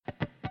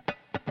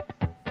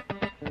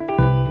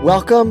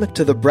Welcome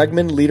to the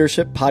Bregman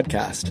Leadership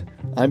Podcast.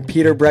 I'm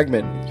Peter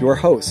Bregman, your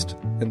host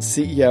and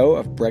CEO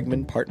of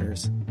Bregman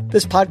Partners.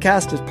 This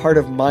podcast is part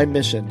of my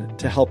mission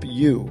to help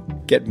you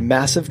get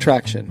massive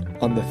traction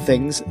on the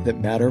things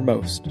that matter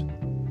most.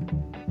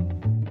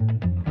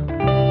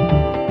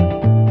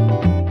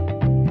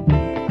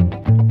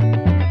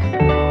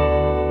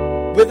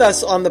 With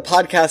us on the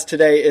podcast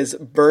today is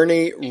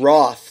Bernie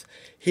Roth.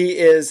 He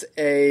is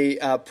a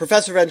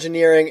professor of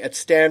engineering at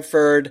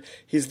Stanford.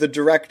 He's the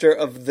director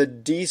of the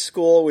D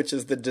School, which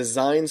is the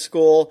design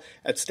school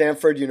at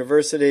Stanford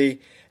University.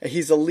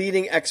 He's a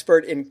leading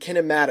expert in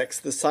kinematics,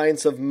 the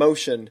science of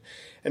motion,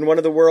 and one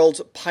of the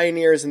world's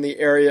pioneers in the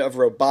area of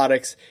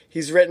robotics.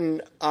 He's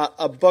written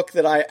a book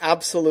that I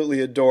absolutely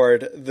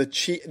adored,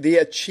 The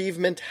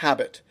Achievement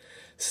Habit.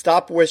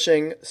 Stop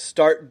wishing,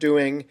 start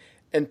doing,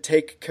 and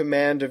take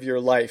command of your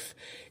life.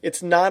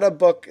 It's not a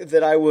book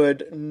that I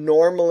would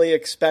normally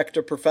expect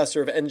a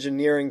professor of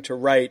engineering to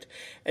write,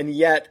 and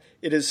yet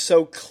it is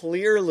so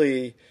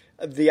clearly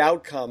the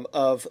outcome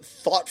of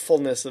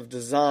thoughtfulness of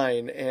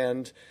design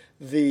and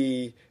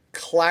the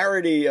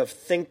clarity of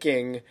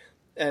thinking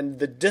and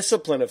the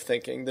discipline of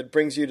thinking that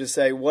brings you to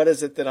say, what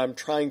is it that I'm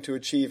trying to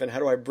achieve and how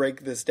do I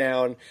break this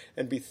down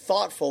and be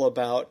thoughtful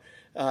about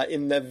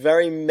in the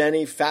very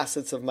many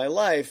facets of my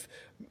life,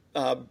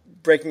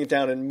 breaking it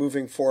down and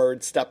moving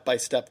forward step by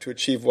step to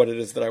achieve what it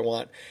is that I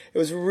want. It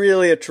was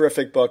really a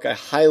terrific book. I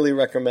highly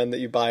recommend that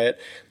you buy it.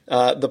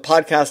 The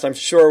podcast, I'm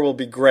sure, will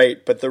be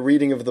great, but the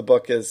reading of the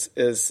book was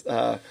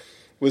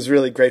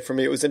really great for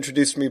me. It was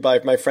introduced to me by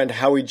my friend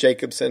Howie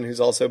Jacobson,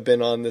 who's also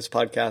been on this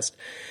podcast.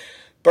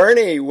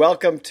 Bernie,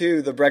 welcome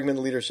to the Bregman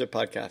Leadership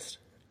Podcast.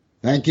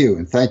 Thank you,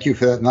 and thank you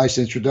for that nice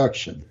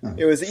introduction.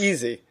 It was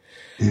easy.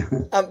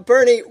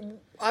 Bernie,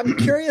 I'm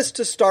curious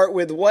to start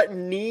with what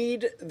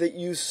need that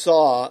you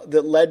saw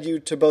that led you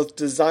to both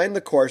design the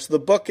course. The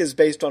book is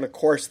based on a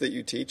course that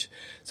you teach.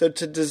 So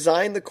to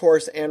design the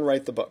course and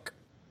write the book.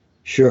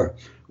 Sure.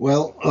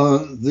 Well,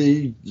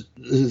 the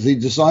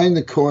design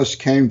the course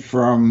came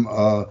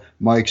from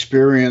my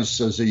experience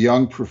as a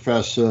young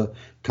professor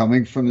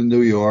coming from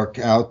New York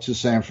out to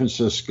San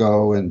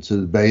Francisco and to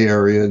the Bay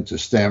Area and to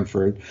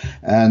Stanford.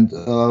 And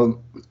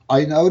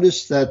I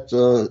noticed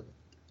that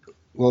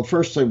well,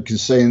 first I can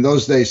say in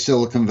those days,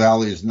 Silicon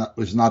Valley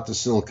was not the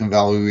Silicon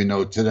Valley we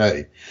know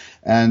today.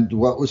 And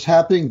what was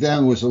happening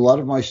then was a lot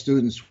of my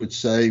students would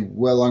say,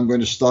 well, I'm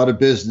going to start a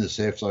business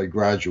after I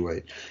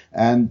graduate.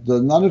 And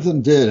none of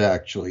them did,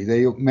 actually.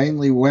 They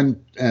mainly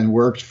went and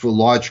worked for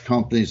large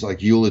companies like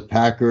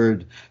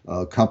Hewlett-Packard,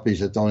 companies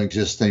that don't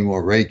exist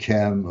anymore,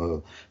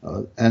 Raychem,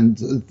 and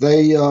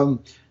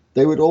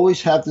they would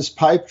always have this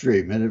pipe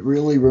dream, and it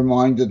really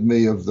reminded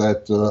me of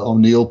that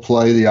O'Neill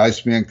play, The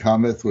Iceman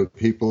Cometh, where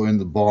people in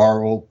the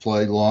bar all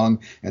play long,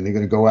 and they're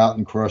going to go out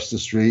and cross the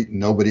street, and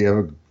nobody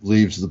ever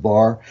leaves the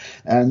bar.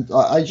 And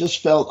I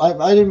just felt,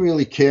 I didn't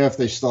really care if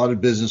they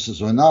started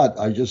businesses or not.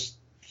 I just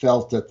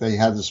felt that they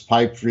had this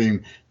pipe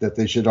dream that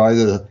they should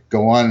either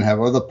go on and have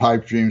other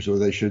pipe dreams or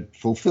they should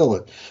fulfill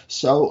it.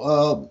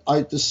 So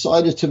I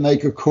decided to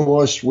make a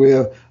course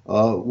where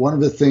one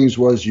of the things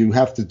was you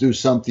have to do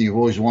something you've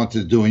always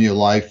wanted to do in your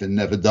life and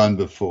never done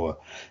before.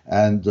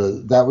 And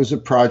that was a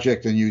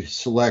project, and you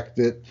select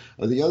it.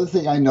 The other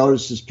thing I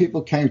noticed is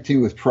people came to me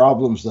with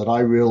problems that I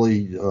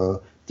really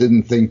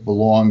didn't think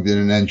belonged in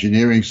an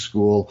engineering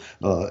school,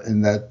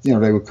 and that,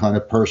 they were kind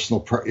of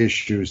personal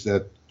issues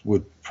that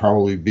would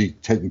probably be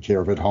taken care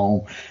of at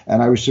home.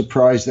 And I was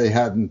surprised they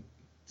hadn't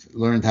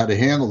learned how to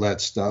handle that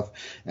stuff.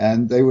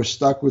 And they were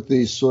stuck with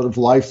these sort of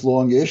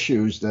lifelong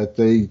issues that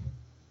they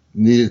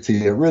needed to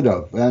get rid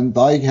of. And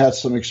I had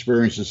some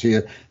experiences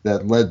here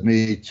that led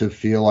me to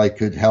feel I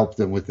could help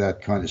them with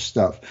that kind of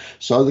stuff.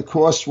 So the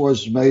course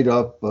was made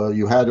up.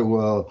 You had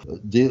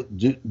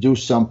to do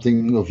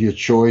something of your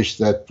choice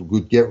that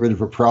would get rid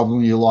of a problem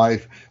in your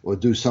life, or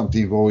do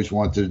something you've always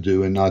wanted to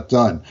do and not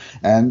done.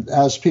 And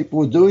as people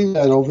were doing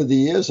that over the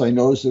years, I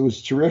noticed it was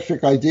a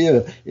terrific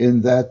idea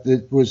in that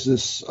it was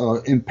this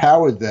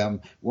empowered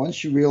them.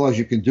 Once you realize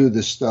you can do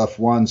this stuff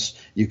once,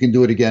 you can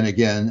do it again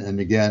and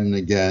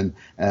again.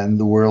 And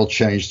the world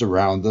changed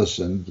around us,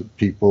 and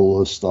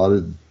people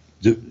starting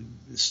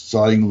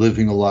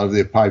living a lot of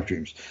their pipe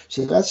dreams.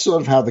 So that's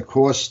sort of how the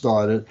course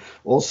started.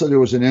 Also, there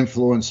was an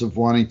influence of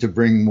wanting to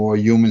bring more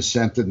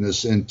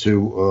human-centeredness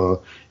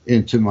into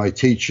my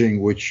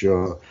teaching, which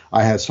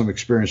I had some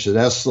experience at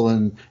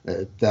Esalen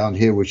down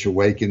here, which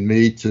awakened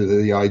me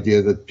to the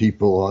idea that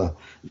people are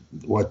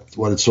what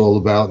it's all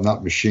about,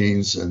 not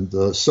machines.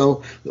 And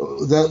so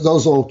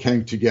those all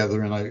came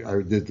together, and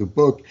I did the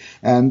book,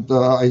 and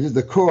I did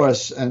the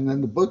course, and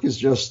then the book is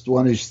just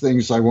one of these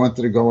things. I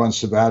wanted to go on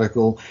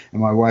sabbatical,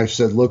 and my wife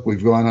said, look,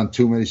 we've gone on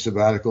too many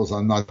sabbaticals.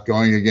 I'm not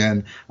going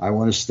again. I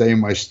want to stay in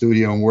my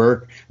studio and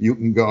work. You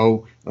can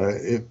go.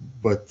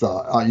 But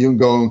you can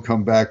go and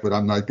come back, but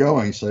I'm not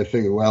going. So I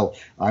figured, well,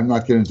 I'm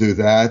not going to do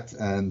that,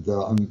 and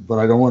but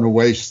I don't want to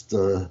waste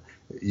a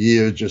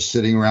year just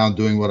sitting around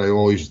doing what I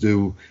always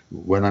do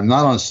when I'm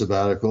not on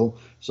sabbatical.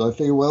 So I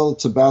figured, well,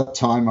 it's about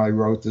time I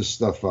wrote this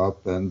stuff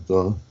up, and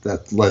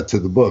that led to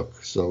the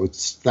book. So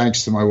it's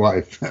thanks to my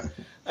wife.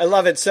 I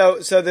love it. So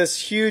this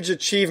huge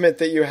achievement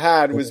that you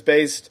had was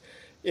based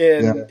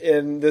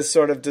in this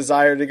sort of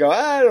desire to go,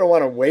 I don't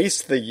want to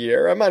waste the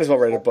year. I might as well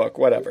write a book,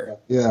 whatever.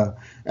 Yeah.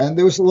 And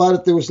there was a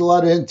lot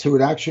into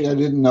it. Actually, I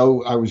didn't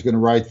know I was going to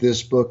write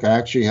this book. I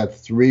actually had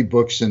 3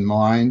 books in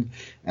mind,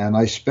 and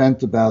I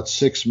spent about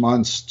 6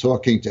 months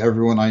talking to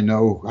everyone I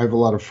know. I have a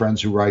lot of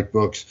friends who write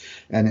books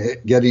and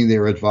getting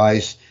their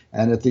advice.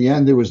 And at the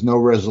end, there was no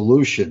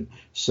resolution.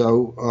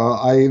 So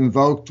I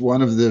invoked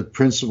one of the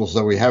principles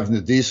that we have in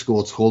the D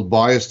School. It's called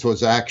bias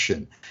towards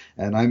action.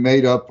 And I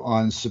made up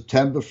on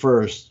September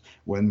 1st,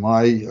 when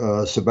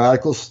my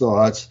sabbatical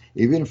starts,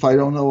 even if I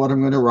don't know what I'm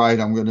going to write,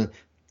 I'm going to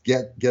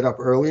get up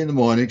early in the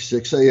morning,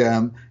 6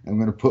 a.m. I'm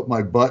going to put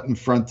my butt in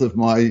front of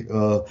my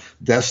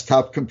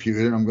desktop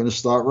computer, and I'm going to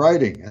start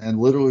writing. And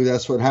literally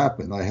that's what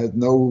happened. I had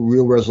no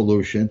real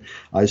resolution.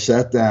 I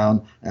sat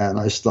down and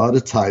I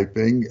started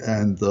typing,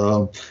 and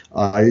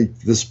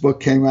this book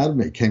came out of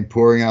me, came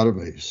pouring out of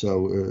me.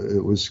 So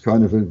it was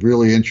kind of a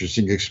really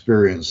interesting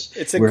experience.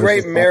 It's a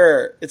great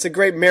mirror. It's a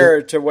great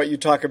mirror to what you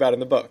talk about in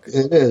the book.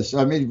 It is.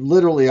 I mean,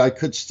 literally, I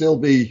could still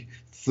be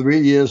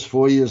 3 years,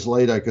 4 years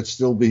later, I could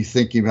still be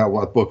thinking about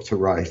what book to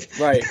write.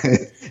 Right.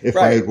 If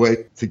I had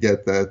waited to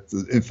get that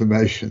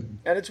information.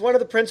 And it's one of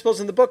the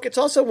principles in the book. It's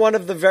also one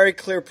of the very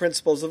clear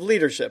principles of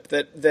leadership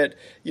that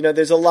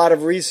there's a lot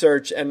of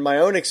research and my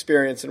own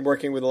experience in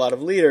working with a lot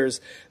of leaders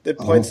that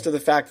points to the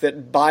fact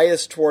that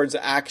bias towards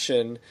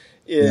action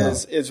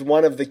is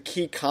one of the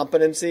key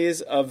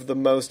competencies of the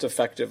most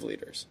effective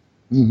leaders.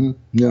 Mm-hmm.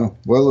 Yeah,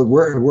 well, it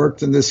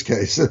worked in this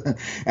case,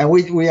 and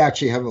we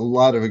actually have a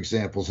lot of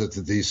examples at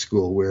the D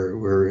School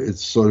where it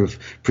sort of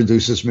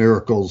produces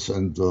miracles,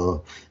 and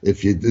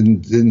if you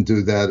didn't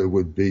do that, it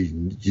would be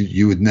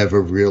you would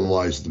never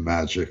realize the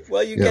magic.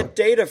 Well, you get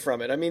data from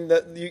it. I mean,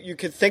 you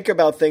could think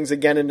about things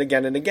again and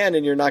again and again,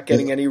 and you're not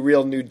getting any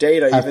real new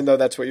data, even though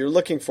that's what you're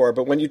looking for.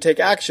 But when you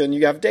take action,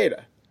 you have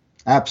data.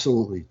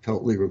 Absolutely,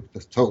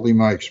 totally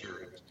my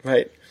experience.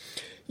 Right.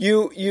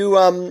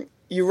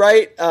 You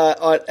write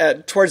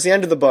towards the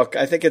end of the book,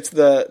 I think it's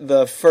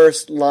the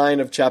first line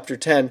of chapter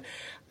 10,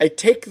 I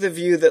take the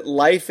view that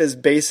life is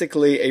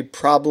basically a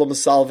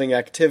problem-solving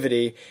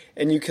activity,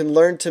 and you can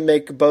learn to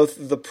make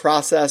both the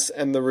process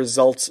and the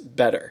results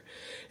better.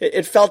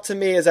 It felt to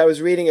me as I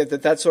was reading it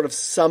that sort of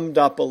summed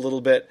up a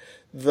little bit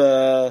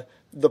the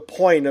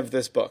point of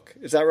this book.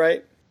 Is that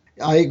right?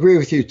 I agree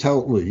with you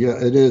totally. Yeah,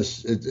 it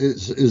is. It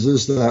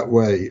is that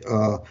way.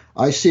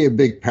 I see a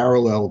big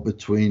parallel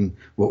between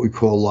what we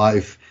call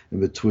life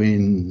and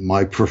between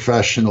my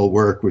professional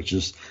work, which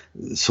is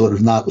sort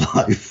of not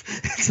life.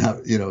 It's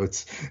not,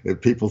 it's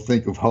people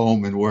think of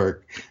home and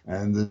work.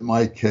 And in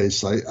my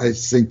case, I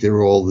think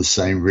they're all the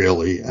same,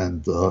 really.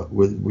 And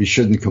we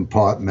shouldn't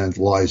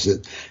compartmentalize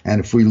it. And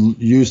if we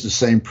use the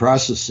same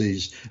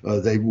processes,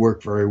 they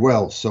work very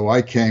well. So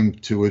I came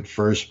to it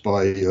first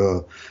by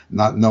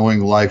not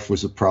knowing life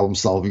was a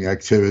problem-solving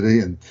activity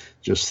and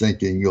just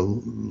thinking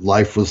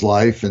life was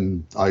life,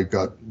 and I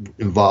got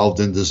involved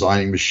in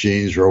designing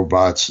machines,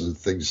 robots, and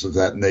things of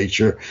that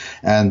nature.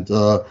 And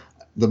the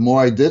more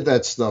I did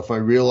that stuff, I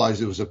realized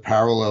there was a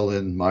parallel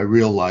in my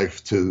real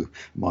life to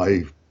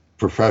my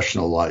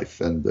professional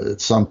life. And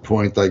at some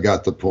point, I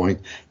got the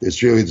point.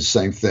 It's really the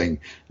same thing.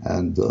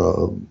 And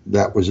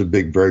that was a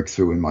big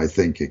breakthrough in my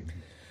thinking.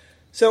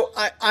 So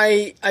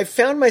I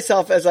found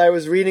myself, as I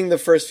was reading the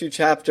first few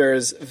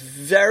chapters,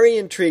 very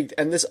intrigued,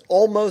 and this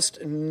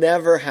almost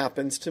never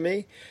happens to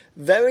me,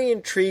 very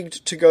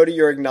intrigued to go to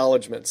your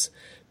acknowledgments,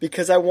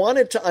 because I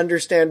wanted to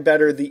understand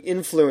better the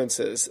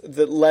influences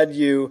that led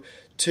you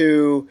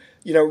to,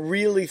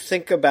 really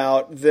think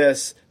about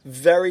this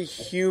very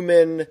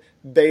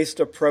human-based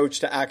approach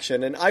to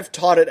action. And I've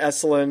taught at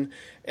Esalen,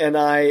 and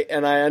I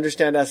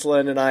understand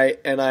Esalen, and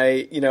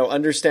I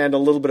understand a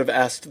little bit of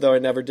EST, though I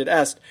never did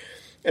EST.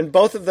 And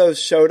both of those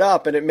showed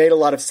up, and it made a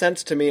lot of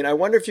sense to me. And I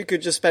wonder if you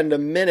could just spend a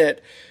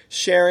minute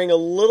sharing a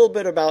little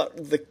bit about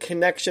the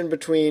connection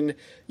between,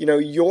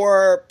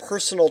 your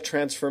personal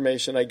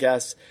transformation, I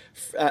guess,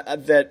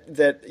 that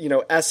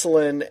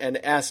Esalen and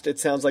EST, it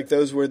sounds like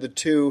those were the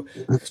two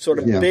sort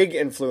of big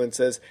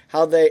influences,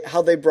 how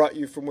they brought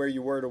you from where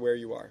you were to where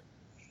you are.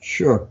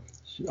 Sure.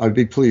 I'd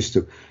be pleased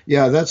to.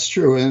 Yeah, that's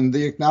true. And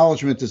the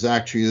acknowledgement is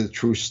actually the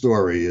true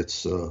story.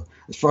 It's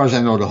as far as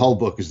I know, the whole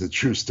book is the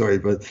true story.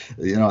 But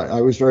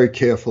I was very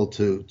careful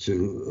to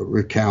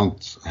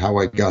recount how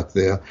I got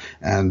there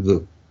and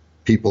the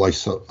people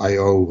I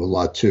owe a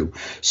lot to.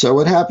 So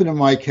what happened in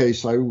my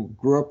case, I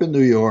grew up in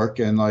New York,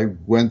 and I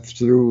went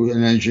through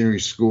an engineering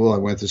school. I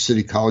went to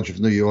City College of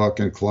New York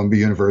and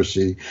Columbia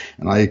University,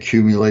 and I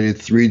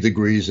accumulated 3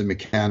 degrees in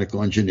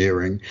mechanical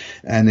engineering.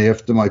 And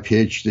after my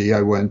PhD,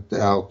 I went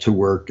out to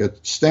work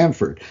at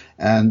Stanford.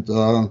 And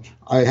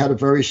I had a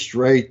very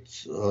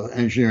straight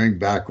engineering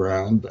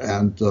background,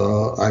 and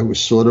I was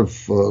sort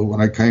of, when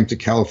I came to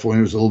California,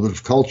 it was a little bit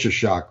of culture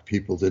shock.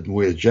 People didn't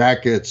wear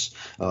jackets.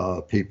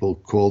 People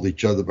called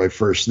each other by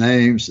first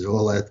names, and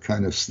all that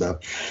kind of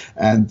stuff.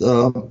 And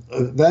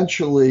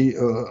eventually,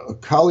 a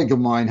colleague of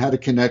mine had a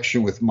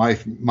connection with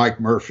Mike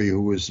Murphy,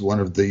 who was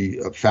one of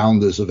the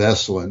founders of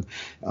Esalen,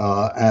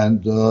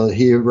 and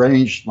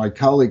my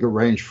colleague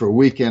arranged for a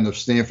weekend of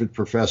Stanford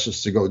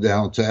professors to go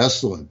down to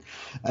Esalen.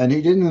 And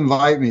he didn't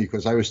invite me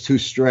because I was too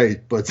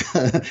straight, but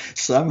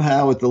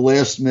somehow at the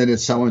last minute,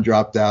 someone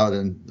dropped out,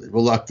 and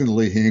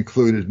reluctantly he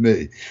included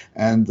me.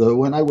 And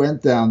when I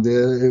went down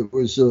there, it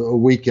was a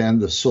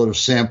weekend, a sort of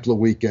sampler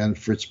weekend.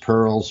 Fritz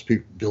Perls,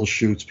 Bill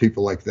Schutz,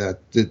 people like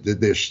that did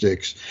their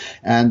shticks.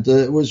 And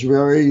it was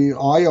very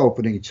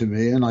eye-opening to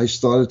me, and I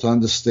started to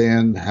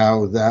understand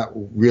how that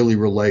really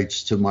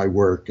relates to my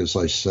work, as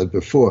I said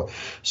before.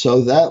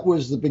 So that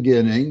was the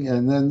beginning.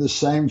 And then the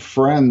same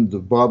friend,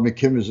 Bob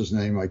McKim is his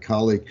name, my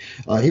colleague,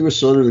 he was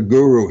sort of the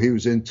guru. He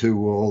was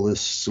into all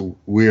this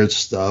weird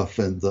stuff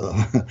and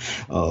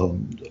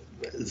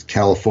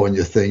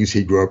California things.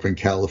 He grew up in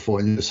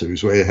California, so he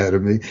was way ahead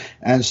of me.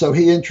 And so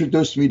he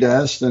introduced me to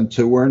Esalen,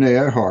 to Werner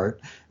Erhard,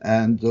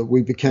 and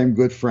we became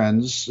good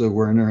friends,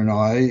 Werner and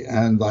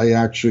I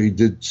actually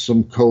did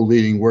some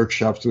co-leading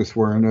workshops with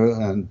Werner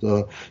and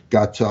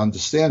got to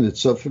understand it.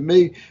 So for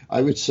me,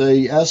 I would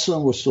say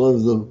Esalen was sort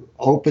of the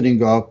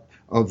opening up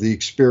of the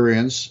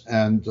experience,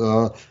 and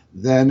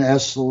then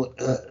S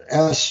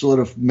sort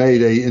of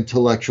made a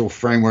intellectual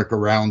framework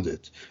around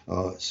it.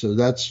 So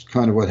that's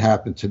kind of what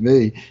happened to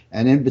me.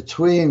 And in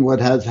between, what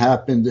has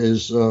happened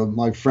is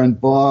my friend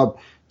Bob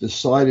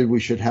decided we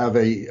should have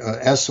a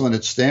Esalen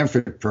at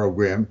Stanford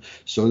program.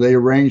 So they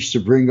arranged to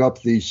bring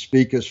up these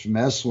speakers from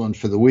Esalen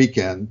for the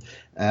weekend.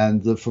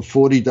 And for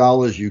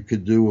 $40, you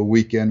could do a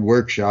weekend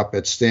workshop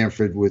at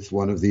Stanford with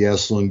one of the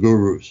Esalen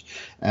gurus.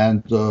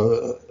 And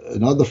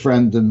another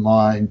friend of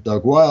mine,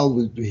 Doug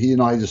Wild, he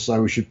and I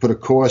decided we should put a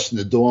course in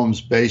the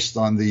dorms based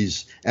on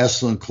these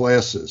Esalen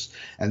classes.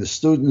 And the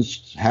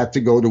students had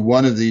to go to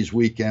one of these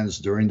weekends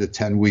during the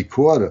 10-week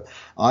quarter.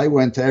 I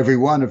went to every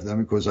one of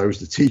them because I was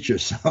the teacher.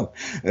 So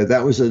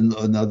that was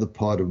another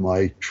part of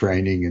my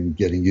training and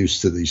getting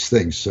used to these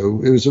things.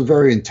 So it was a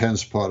very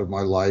intense part of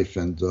my life.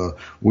 And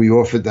we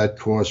offered that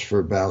course for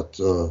about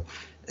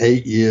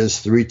 8 years,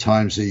 3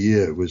 times a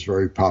year. It was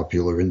very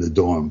popular in the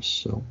dorms.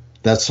 So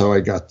that's how I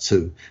got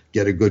to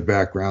get a good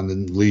background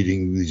in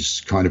leading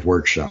these kind of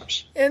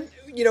workshops. And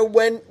you know,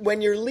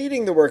 when you're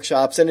leading the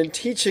workshops and in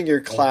teaching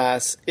your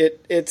class,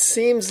 it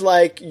seems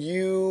like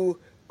you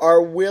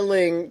are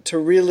willing to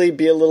really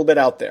be a little bit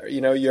out there.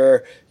 You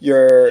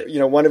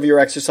know, one of your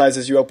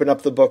exercises you open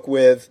up the book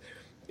with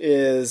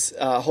is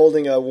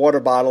holding a water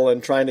bottle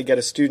and trying to get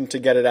a student to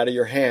get it out of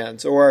your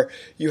hands. Or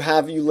you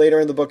later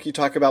in the book, you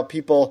talk about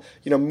people,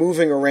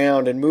 moving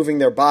around and moving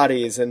their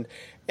bodies. And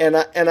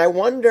I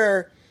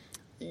wonder,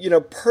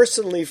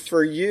 personally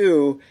for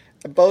you,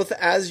 both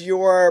as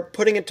you're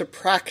putting into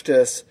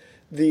practice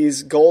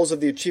these goals of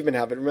the achievement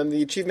habit. Remember,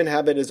 the achievement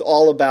habit is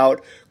all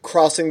about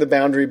crossing the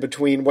boundary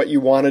between what you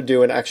want to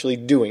do and actually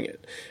doing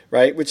it,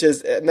 right? This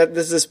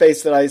is a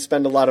space that I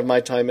spend a lot of my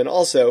time in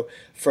also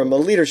from a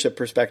leadership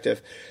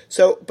perspective.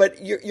 So,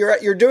 but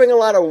you're doing a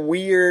lot of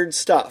weird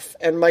stuff.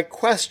 And my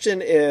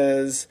question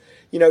is,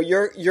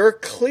 you're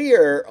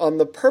clear on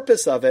the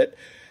purpose of it.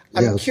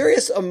 I'm Yes.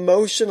 curious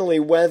emotionally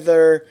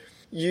whether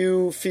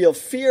you feel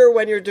fear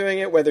when you're doing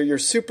it, whether you're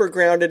super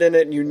grounded in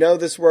it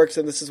and this works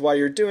and this is why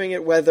you're doing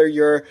it, whether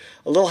you're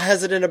a little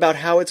hesitant about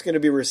how it's going to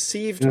be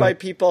received by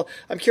people.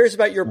 I'm curious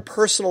about your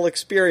personal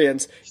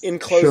experience in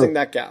closing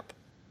that gap.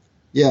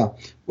 Yeah.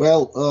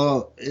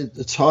 Well,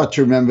 it's hard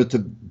to remember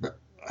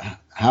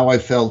how I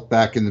felt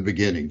back in the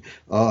beginning.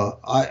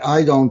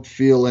 I don't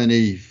feel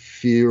any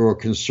fear or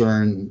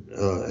concern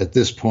at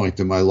this point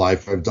in my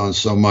life. I've done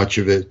so much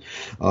of it.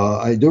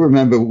 I do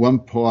remember one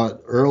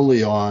part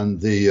early on,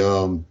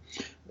 the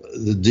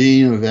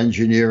dean of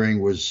engineering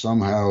was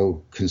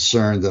somehow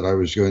concerned that I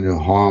was going to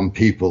harm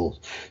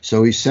people.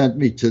 So he sent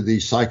me to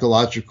the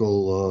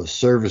psychological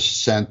service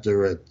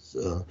center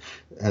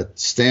at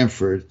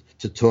Stanford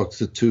to talk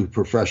to 2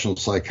 professional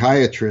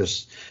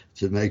psychiatrists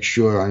to make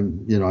sure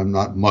I'm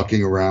not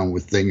mucking around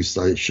with things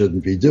that I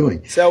shouldn't be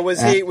doing. So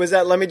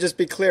let me just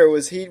be clear,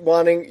 was he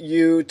wanting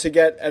you to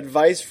get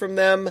advice from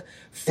them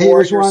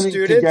for your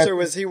students, or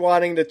was he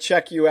wanting to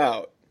check you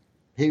out?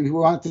 He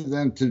wanted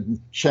them to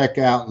check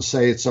out and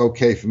say it's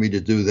okay for me to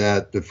do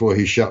that before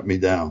he shut me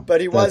down. But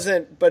he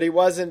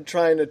wasn't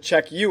trying to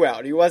check you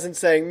out. He wasn't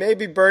saying,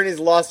 maybe Bernie's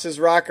lost his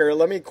rocker,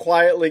 let me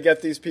quietly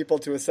get these people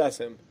to assess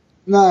him.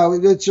 No,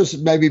 it's just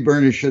maybe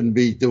Bernie shouldn't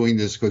be doing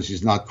this because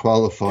he's not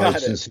qualified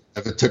since he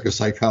never took a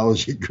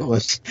psychology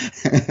course.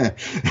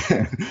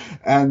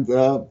 And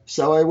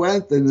so I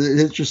went, and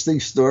the interesting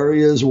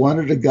story is one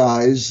of the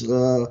guys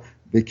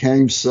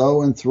became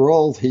so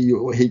enthralled, he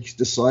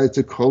decided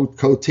to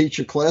co-teach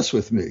a class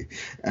with me.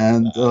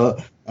 And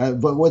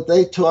but what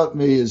they taught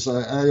me is,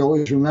 I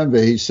always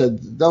remember, he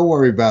said, don't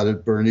worry about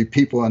it, Bernie.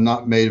 People are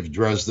not made of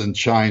Dresden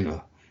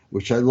china.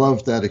 which I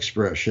love that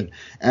expression.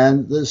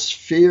 And this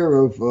fear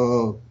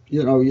of,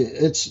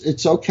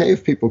 it's okay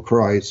if people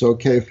cry. It's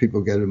okay if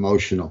people get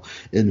emotional.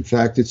 In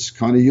fact, it's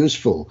kind of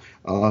useful.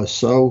 I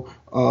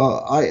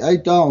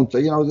don't.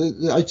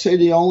 I'd say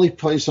the only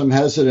place I'm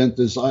hesitant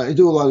is I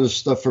do a lot of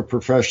stuff for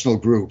professional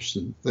groups,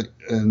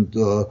 and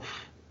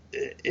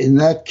in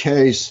that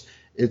case,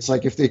 it's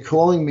like if they're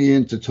calling me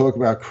in to talk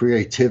about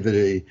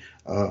creativity,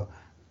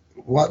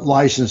 what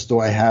license do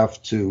I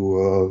have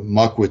to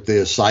muck with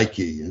their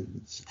psyche?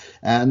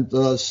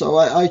 So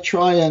I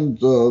try and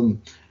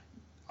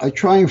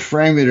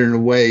frame it in a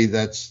way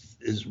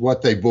is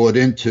what they bought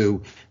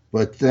into.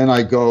 But then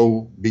I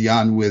go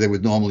beyond where they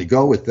would normally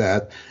go with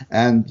that.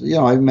 And,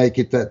 I make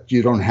it that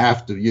you don't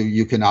have to,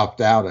 you can opt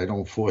out. I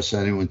don't force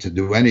anyone to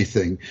do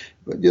anything.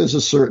 But there's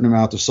a certain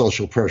amount of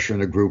social pressure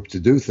in a group to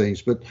do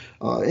things. But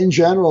in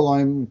general,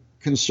 I'm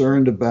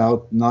concerned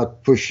about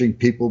not pushing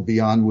people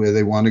beyond where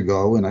they want to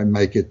go. And I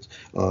make it,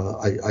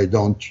 I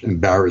don't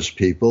embarrass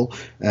people,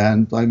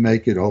 and I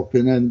make it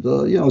open.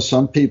 And,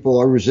 some people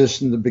are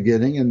resistant in the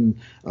beginning. And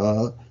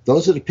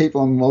those are the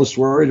people I'm most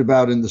worried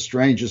about in the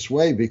strangest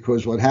way,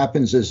 because what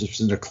happens is if it's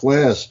in a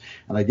class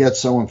and I get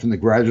someone from the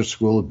Graduate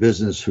School of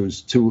Business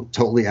who's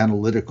totally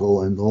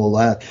analytical and all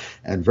that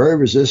and very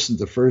resistant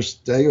the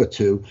first day or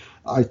two,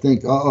 I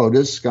think,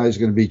 this guy's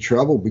going to be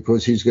trouble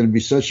because he's going to be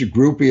such a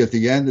groupie at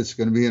the end. It's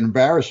going to be an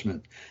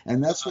embarrassment.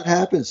 And that's what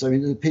happens. I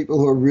mean, the people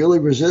who are really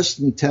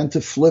resistant tend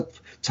to flip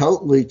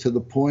totally to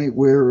the point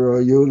where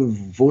you're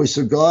the voice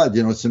of God.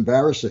 It's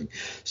embarrassing.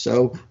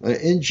 So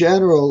in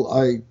general,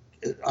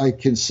 I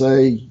can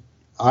say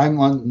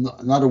I'm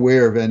not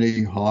aware of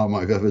any harm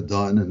I've ever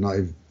done, and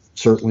I've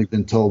certainly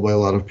been told by a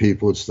lot of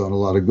people it's done a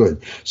lot of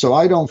good. So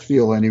I don't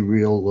feel any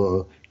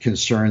real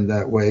concern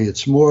that way.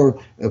 It's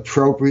more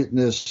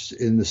appropriateness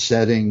in the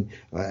setting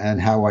and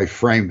how I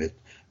frame it.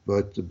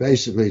 But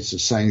basically, it's the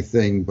same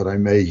thing, but I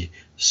may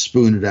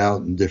spoon it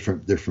out in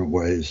different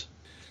ways.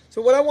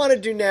 So what I want to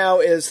do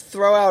now is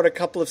throw out a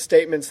couple of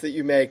statements that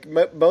you make,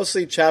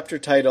 mostly chapter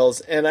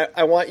titles, and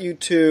I want you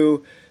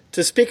to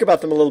speak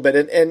about them a little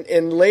bit.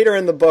 And later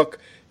in the book,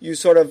 you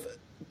sort of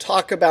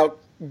talk about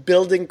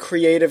building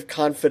creative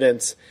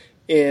confidence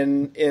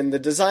in the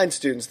design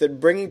students, that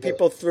bringing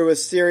people through a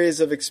series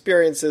of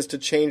experiences to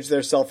change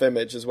their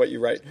self-image is what you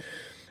write.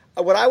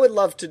 What I would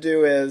love to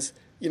do is,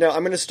 I'm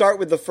going to start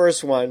with the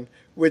first one,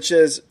 which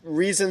is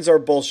reasons are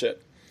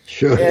bullshit.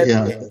 Sure.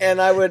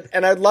 And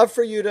I'd love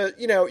for you to,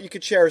 you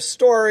could share a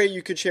story,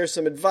 you could share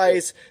some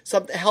advice,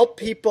 help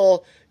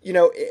people,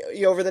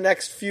 over the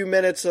next few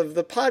minutes of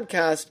the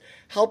podcast,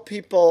 help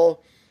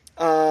people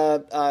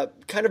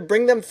kind of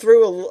bring them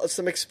through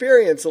some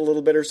experience a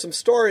little bit, or some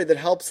story that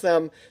helps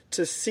them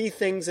to see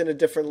things in a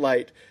different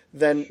light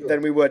than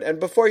we would. And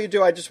before you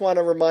do, I just want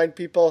to remind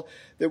people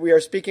that we are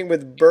speaking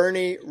with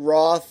Bernie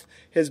Roth.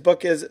 His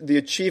book is The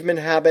Achievement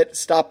Habit: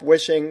 Stop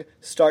Wishing,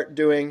 Start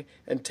Doing,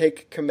 and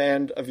Take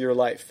Command of Your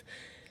Life.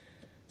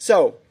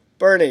 So,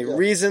 Bernie,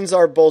 reasons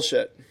are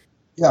bullshit.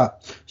 Yeah.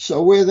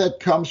 So where that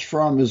comes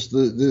from is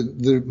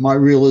my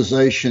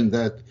realization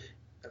that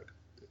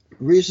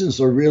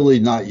reasons are really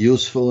not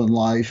useful in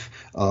life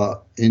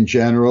in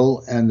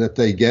general, and that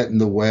they get in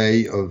the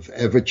way of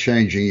ever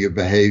changing your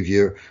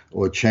behavior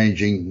or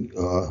changing,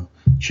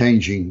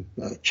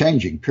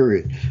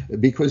 period,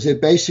 because they're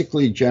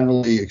basically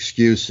generally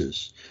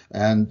excuses.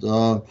 And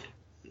I'll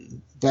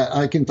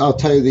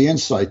tell you the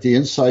insight. The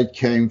insight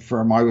came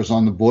from, I was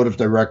on the board of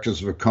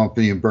directors of a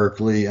company in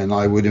Berkeley, and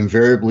I would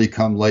invariably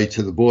come late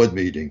to the board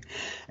meeting.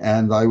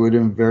 And I would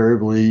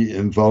invariably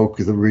invoke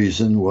the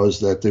reason was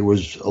that there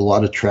was a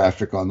lot of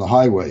traffic on the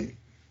highway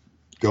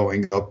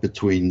going up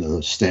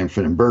between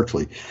Stanford and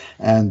Berkeley.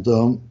 And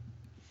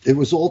it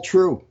was all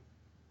true.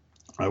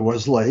 I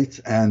was late,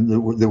 and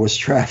there was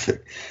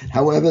traffic.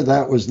 However,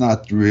 that was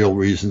not the real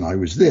reason I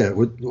was there.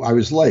 I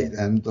was late,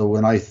 and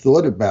when I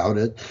thought about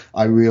it,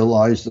 I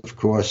realized, of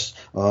course,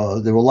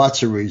 there were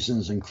lots of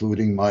reasons,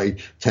 including my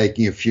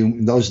taking a few.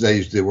 In those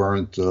days, there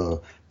weren't.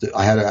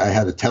 I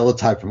had a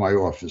teletype in my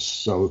office,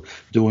 so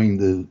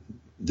doing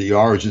the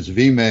origins of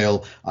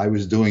email, I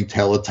was doing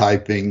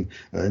teletyping,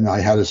 and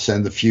I had to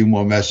send a few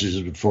more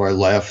messages before I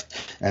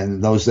left. And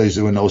in those days,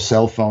 there were no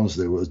cell phones.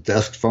 There was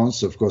desk phones.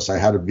 So, of course, I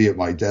had to be at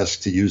my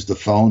desk to use the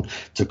phone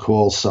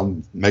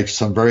to make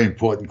some very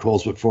important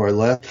calls before I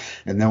left.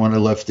 And then when I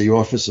left the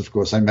office, of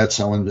course, I met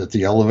someone at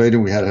the elevator.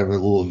 We had to have a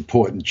little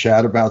important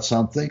chat about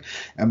something.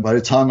 And by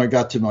the time I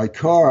got to my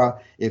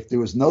car, if there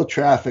was no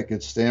traffic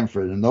at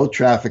Stanford and no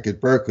traffic at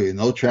Berkeley and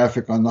no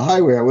traffic on the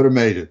highway, I would have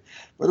made it.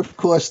 But of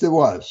course there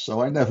was,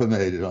 so I never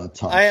made it on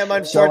time. I am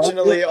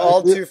unfortunately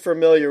all too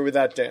familiar with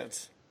that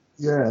dance.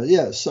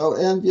 Yeah. So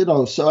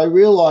I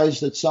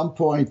realized at some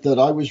point that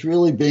I was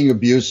really being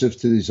abusive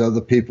to these other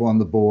people on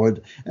the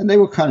board, and they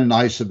were kind of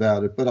nice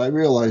about it. But I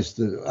realized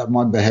that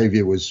my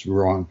behavior was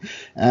wrong,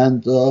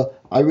 and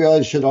I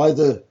realized I should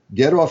either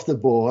get off the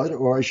board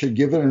or I should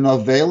give it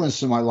enough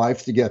valence in my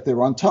life to get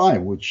there on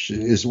time, which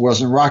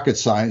wasn't rocket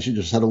science. You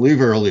just had to leave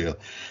earlier.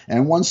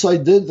 And once I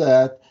did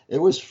that, It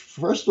was,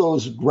 first of all, it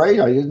was great.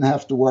 I didn't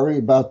have to worry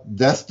about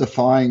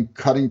death-defying,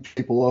 cutting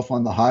people off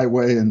on the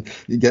highway and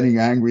getting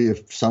angry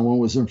if someone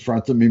was in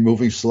front of me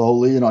moving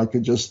slowly. And I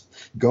could just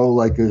go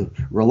like a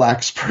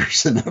relaxed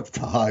person up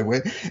the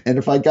highway. And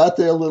if I got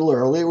there a little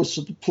early, it was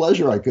a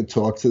pleasure. I could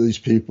talk to these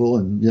people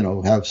and,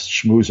 have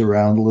schmooze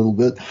around a little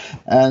bit.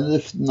 And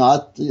if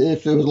not,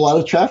 if there was a lot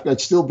of traffic, I'd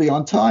still be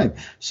on time.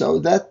 So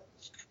that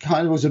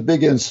kind of was a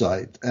big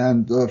insight.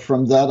 And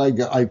from that,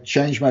 I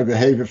changed my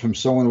behavior from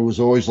someone who was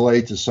always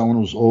late to someone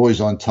who was always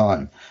on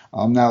time.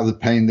 I'm now the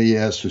pain in the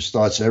ass who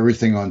starts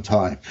everything on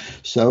time.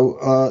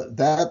 So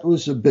that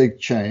was a big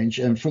change.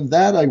 And from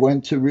that, I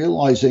went to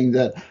realizing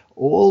that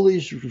all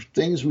these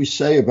things we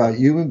say about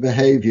human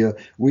behavior,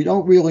 we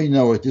don't really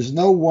know it. There's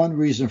no one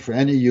reason for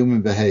any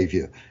human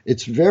behavior.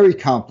 It's very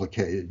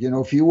complicated.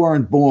 If you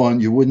weren't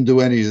born, you wouldn't do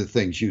any of the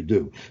things you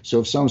do.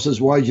 So if someone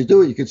says, why'd you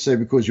do it? You could say,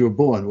 because you were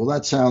born. Well,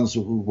 that sounds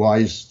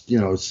wise.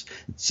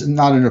 It's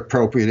not an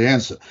appropriate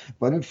answer.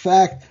 But in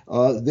fact,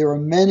 there are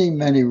many,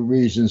 many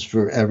reasons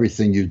for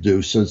everything you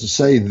do. So to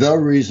say the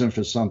reason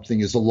for something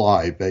is a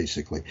lie,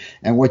 basically.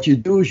 And what you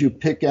do is you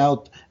pick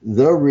out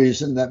the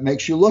reason that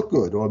makes you look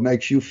good or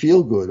makes you feel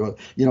good. Or,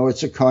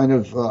 it's a kind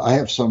of, I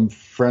have some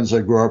friends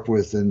I grew up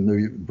with in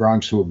the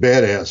Bronx who are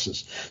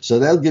badasses. So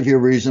they'll give you a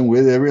reason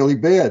where they're really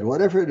bad.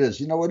 Whatever it is,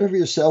 whatever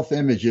your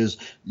self-image is,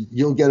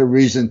 you'll get a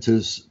reason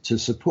to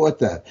support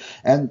that.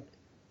 And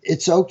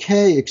it's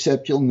okay,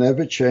 except you'll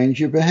never change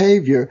your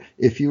behavior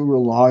if you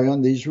rely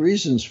on these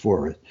reasons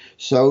for it.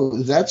 So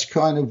that's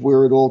kind of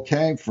where it all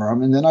came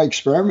from. And then I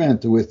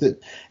experimented with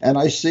it, and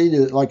I see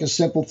that like a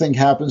simple thing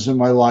happens in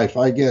my life.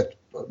 I get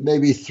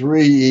maybe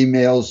 3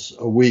 emails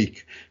a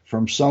week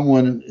from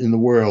someone in the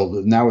world.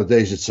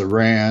 Nowadays it's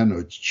Iran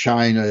or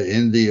China,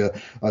 India,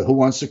 who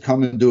wants to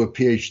come and do a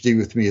PhD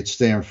with me at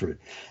Stanford.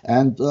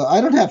 And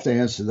I don't have to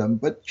answer them,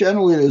 but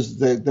generally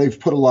they've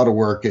put a lot of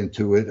work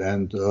into it,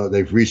 and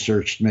they've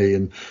researched me.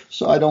 And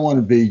so I don't want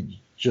to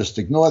be just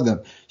ignore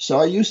them. So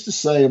I used to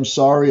say, I'm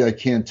sorry I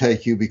can't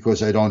take you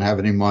because I don't have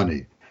any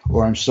money.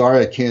 Or I'm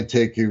sorry I can't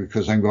take you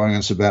because I'm going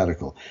on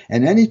sabbatical.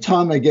 And any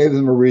time I gave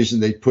them a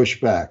reason, they'd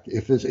push back.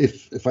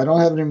 If I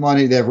don't have any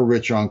money, they have a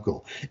rich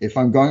uncle. If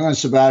I'm going on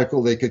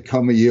sabbatical, they could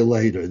come a year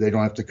later. They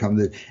don't have to come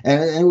there.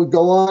 And it would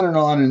go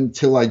on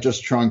until I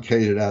just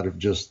truncated out of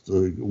just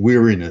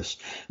weariness.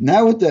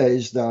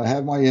 Nowadays, that I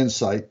have my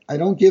insight, I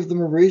don't give them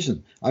a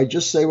reason. I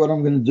just say what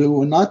I'm going to do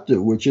or not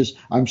do, which is,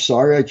 I'm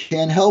sorry I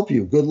can't help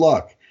you. Good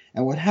luck.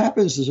 And what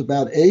happens is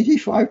about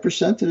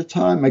 85% of the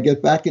time I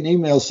get back an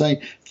email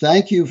saying,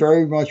 thank you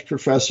very much,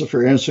 Professor,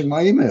 for answering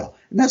my email.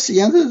 And that's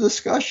the end of the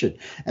discussion.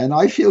 And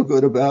I feel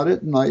good about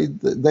it, and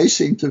they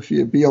seem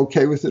to be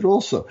okay with it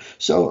also.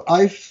 So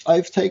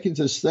I've taken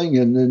this thing,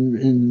 and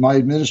in my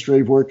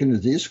administrative work in the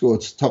D school,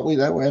 it's totally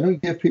that way. I don't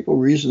give people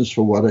reasons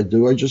for what I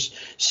do. I just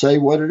say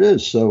what it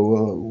is.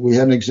 So we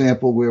had an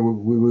example where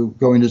we were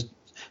going to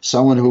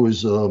someone who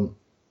was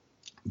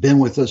been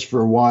with us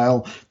for a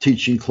while,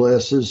 teaching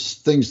classes.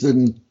 Things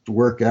didn't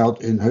work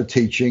out in her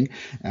teaching,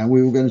 and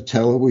we were going to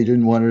tell her we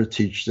didn't want her to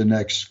teach the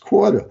next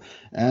quarter.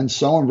 And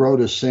someone wrote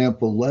a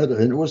sample letter,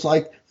 and it was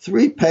like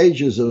 3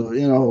 pages of,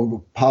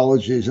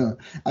 apologies. And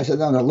I said,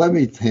 no, let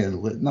me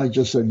handle it. And I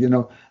just said,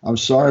 I'm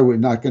sorry, we're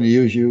not going to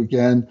use you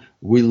again.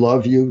 We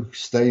love you.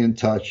 Stay in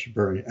touch,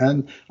 Bernie.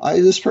 And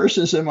this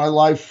person's in my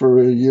life for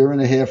a year and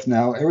a half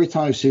now. Every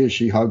time I see her,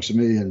 she hugs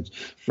me and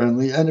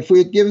friendly. And if we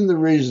had given the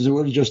reasons, it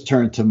would have just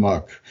turned to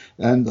muck.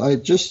 And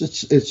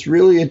it's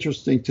really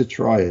interesting to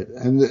try it.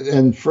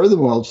 And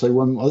furthermore, I'll say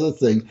one other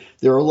thing.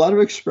 There are a lot of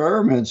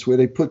experiments where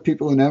they put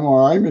people in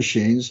MRI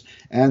machines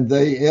and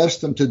they ask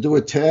them to do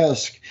a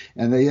task,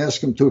 and they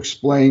ask them to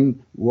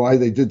explain why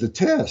they did the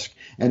task.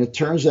 And it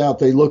turns out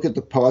they look at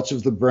the parts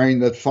of the brain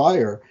that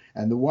fire,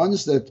 and the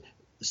ones that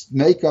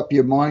make up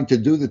your mind to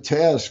do the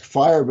task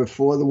fire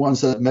before the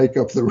ones that make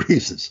up the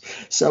reasons.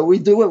 So we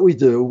do what we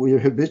do. We're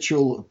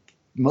habitual.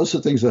 Most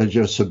of the things are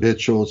just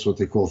habitual. It's what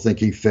they call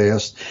thinking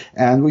fast.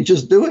 And we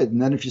just do it.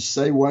 And then if you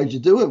say, why'd you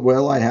do it?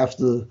 Well, I have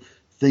to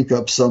think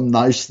up some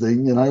nice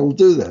thing, and I will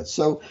do that.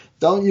 So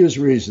don't use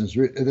reasons.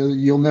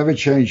 You'll never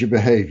change your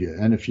behavior.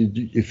 And if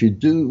you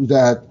do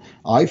that,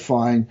 I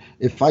find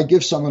if I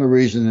give someone a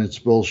reason and it's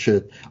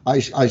bullshit, I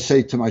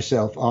say to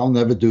myself, I'll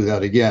never do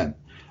that again.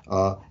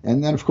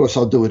 And then, of course,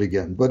 I'll do it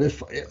again. But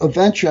if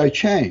eventually I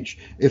change,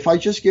 if I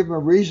just give them a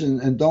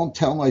reason and don't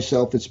tell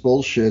myself it's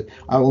bullshit,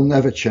 I will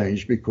never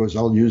change because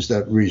I'll use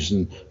that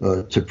reason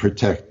to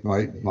protect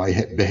my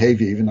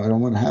behavior, even though I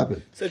don't want to have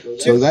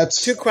it. So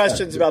that's 2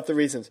 questions about the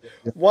reasons.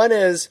 Yeah. One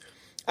is,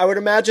 I would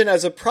imagine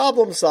as a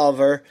problem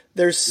solver,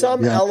 there's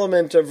some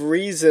element of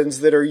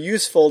reasons that are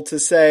useful to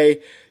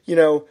say,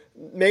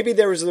 maybe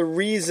there was the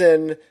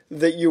reason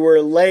that you were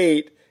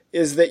late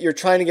is that you're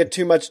trying to get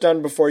too much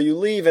done before you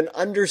leave, and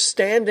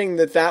understanding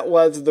that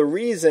was the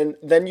reason,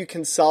 then you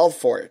can solve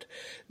for it.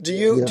 Do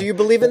you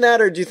believe in that,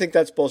 or do you think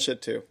that's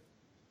bullshit too?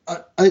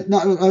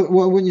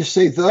 Well, when you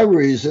say the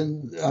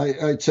reason,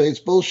 I'd say it's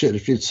bullshit.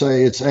 If you'd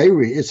say it's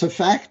a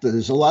factor.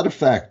 There's a lot of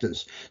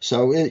factors.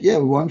 So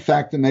one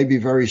factor may be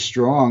very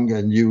strong,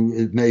 and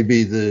it may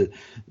be the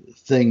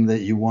thing that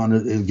you want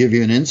to give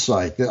you an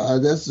insight.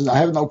 I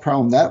have no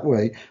problem that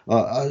way.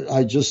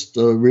 I just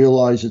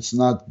realize it's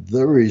not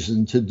the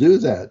reason to do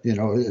that.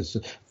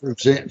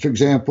 For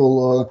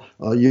example,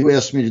 you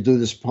asked me to do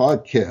this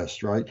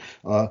podcast, right?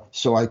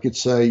 So I could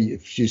say,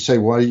 if you say,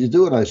 why did you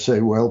do it? I say,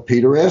 well,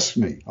 Peter asked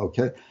me,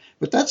 okay?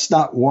 But that's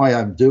not why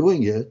I'm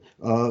doing it,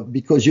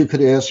 because you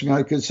could ask me,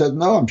 I could have said,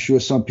 no, I'm sure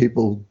some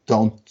people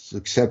don't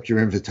accept your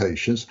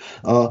invitations.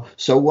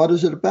 So what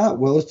is it about?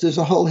 Well, there's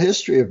a whole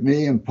history of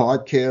me and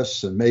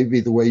podcasts, and maybe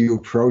the way you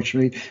approach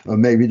me, or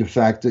maybe the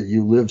fact that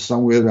you live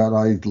somewhere that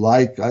I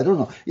like. I don't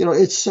know.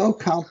 It's so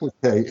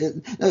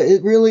complicated.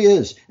 It really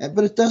is.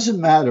 But it doesn't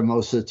matter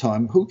most of the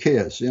time. Who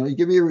cares?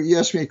 You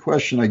ask me a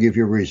question, I give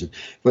you a reason.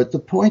 But the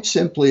point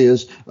simply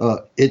is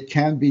it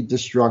can be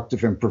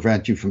destructive and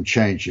prevent you from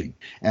changing.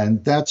 And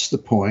that's the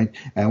point.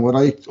 And what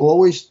I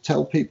always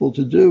tell people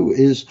to do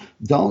is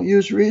don't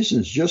use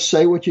reasons. Just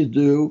say what you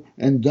do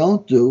and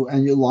don't do,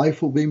 and your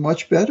life will be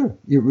much better.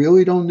 You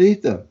really don't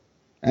need them.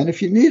 And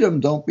if you need them,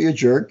 don't be a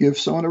jerk. Give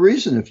someone a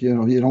reason if you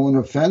don't want to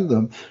offend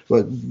them.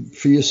 But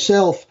for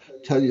yourself,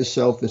 tell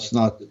yourself it's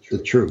not the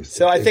truth.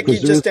 So I think you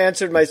just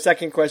answered my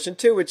second question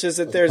too, which is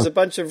that there's a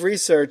bunch of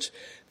research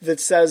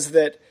that says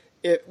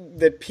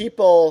that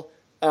people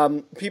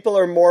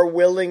are more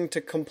willing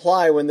to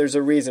comply when there's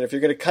a reason. If you're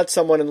going to cut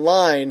someone in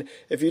line,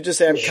 if you just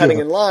say, I'm cutting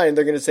in line,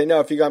 they're going to say no.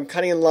 If you go, I'm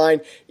cutting in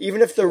line,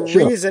 even if the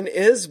reason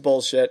is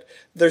bullshit,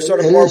 they're sort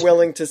of more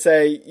willing to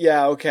say,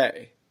 yeah,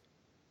 okay.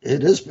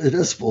 It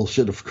is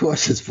bullshit. Of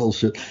course it's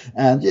bullshit.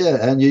 And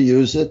you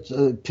use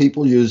it.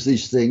 People use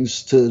these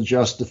things to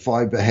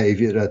justify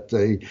behavior that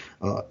they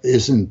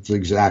isn't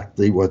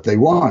exactly what they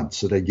want.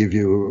 So they give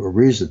you a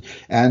reason.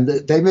 And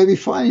they may be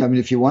fine. I mean,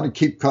 if you want to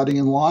keep cutting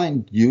in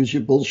line, use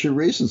your bullshit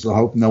reasons. I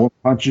hope no one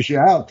punches you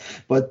out.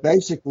 But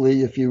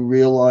basically, if you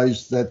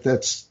realize that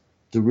that's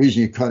the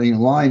reason you're cutting in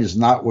line is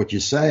not what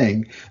you're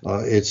saying.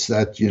 It's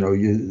that,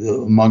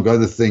 you among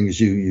other things,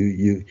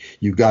 you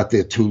got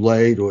there too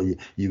late, or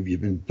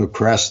you've been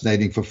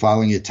procrastinating for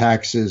filing your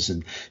taxes,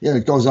 and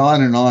it goes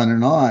on and on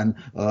and on.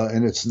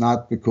 And it's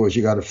not because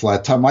you got a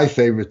flat tire. My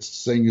favorite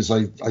thing is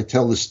I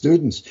tell the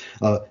students,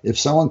 if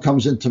someone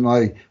comes into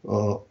my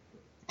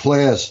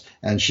class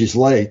and she's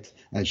late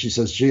and she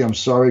says, gee, I'm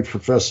sorry,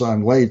 Professor,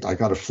 I'm late. I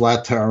got a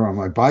flat tire on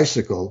my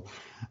bicycle.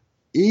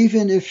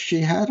 Even if she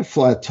had a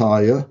flat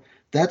tire,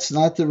 that's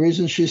not the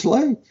reason she's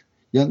late.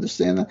 You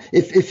understand that?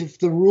 If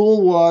the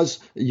rule was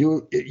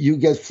you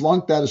get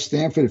flunked out of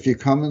Stanford if you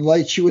come in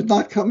late, she would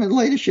not come in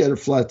late if she had a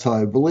flat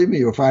tire. Believe me,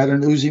 if I had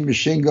an Uzi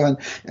machine gun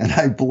and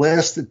I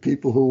blasted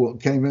people who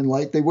came in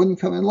late, they wouldn't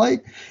come in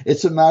late.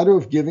 It's a matter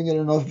of giving it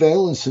enough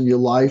valence in your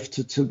life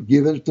to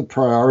give it the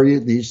priority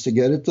it needs to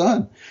get it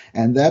done.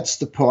 And that's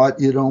the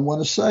part you don't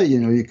want to say.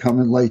 You come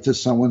in late to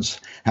someone's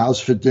house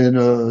for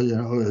dinner,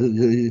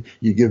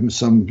 you give them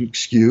some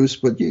excuse,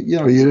 but you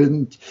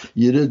didn't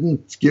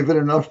give it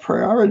enough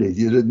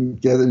priority. You didn't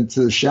get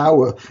into the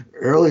shower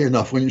early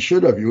enough when you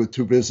should have. You were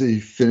too busy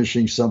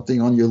finishing something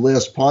on your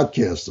last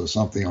podcast or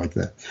something like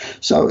that.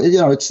 So,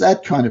 it's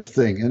that kind of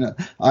thing. And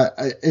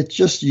it's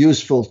just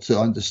useful to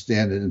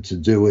understand it and to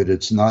do it.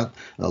 It's not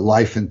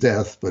life and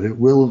death, but it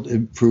will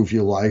improve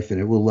your life and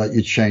it will let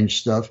you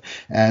change stuff.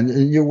 And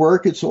in your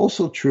work, it's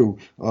also true.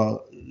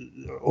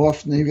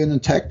 Often even in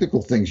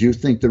technical things, you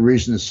think the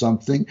reason is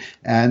something,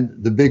 and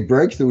the big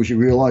breakthrough is you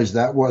realize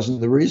that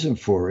wasn't the reason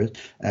for it,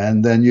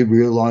 and then you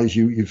realize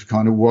you've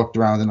kind of walked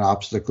around an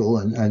obstacle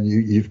and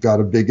you've got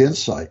a big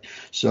insight.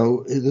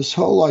 So this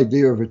whole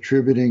idea of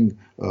attributing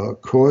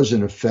cause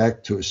and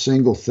effect to a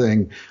single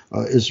thing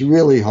is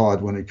really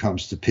hard when it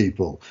comes to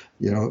people.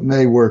 It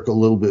may work a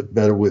little bit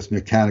better with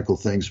mechanical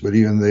things, but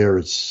even there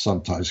it's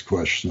sometimes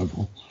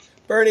questionable.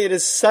 Bernie, it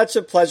is such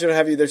a pleasure to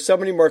have you. There's so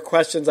many more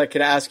questions I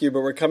could ask you,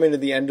 but we're coming to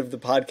the end of the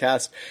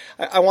podcast.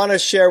 I want to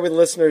share with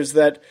listeners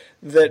that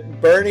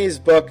Bernie's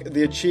book,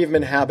 The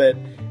Achievement Habit,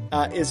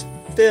 is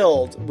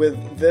filled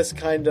with this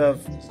kind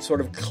of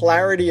sort of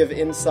clarity of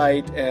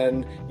insight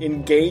and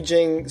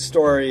engaging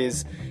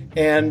stories.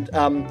 And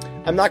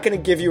I'm not going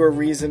to give you a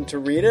reason to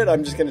read it.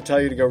 I'm just going to tell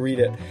you to go read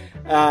it.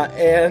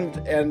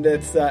 And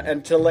it's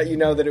and to let you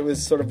know that it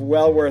was sort of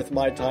well worth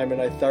my time,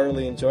 and I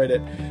thoroughly enjoyed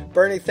it.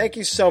 Bernie, thank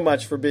you so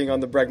much for being on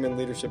the Bregman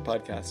Leadership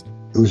Podcast.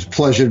 It was a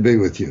pleasure to be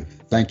with you.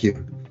 Thank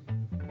you.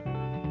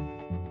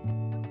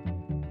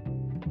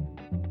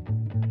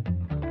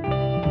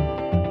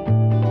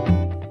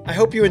 I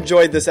hope you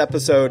enjoyed this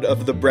episode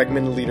of the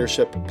Bregman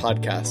Leadership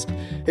Podcast.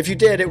 If you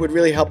did, it would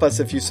really help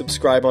us if you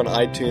subscribe on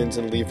iTunes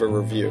and leave a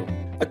review.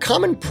 A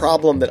common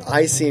problem that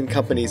I see in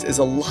companies is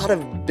a lot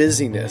of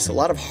busyness, a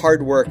lot of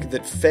hard work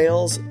that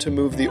fails to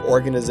move the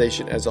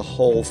organization as a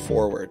whole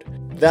forward.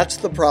 That's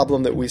the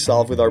problem that we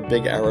solve with our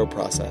Big Arrow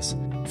process.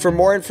 For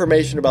more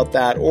information about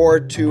that, or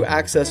to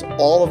access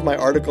all of my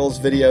articles,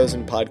 videos,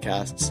 and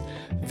podcasts,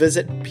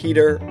 visit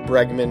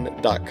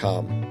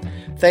peterbregman.com.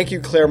 Thank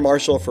you, Claire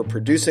Marshall, for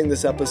producing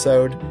this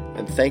episode,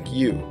 and thank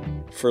you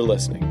for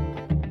listening.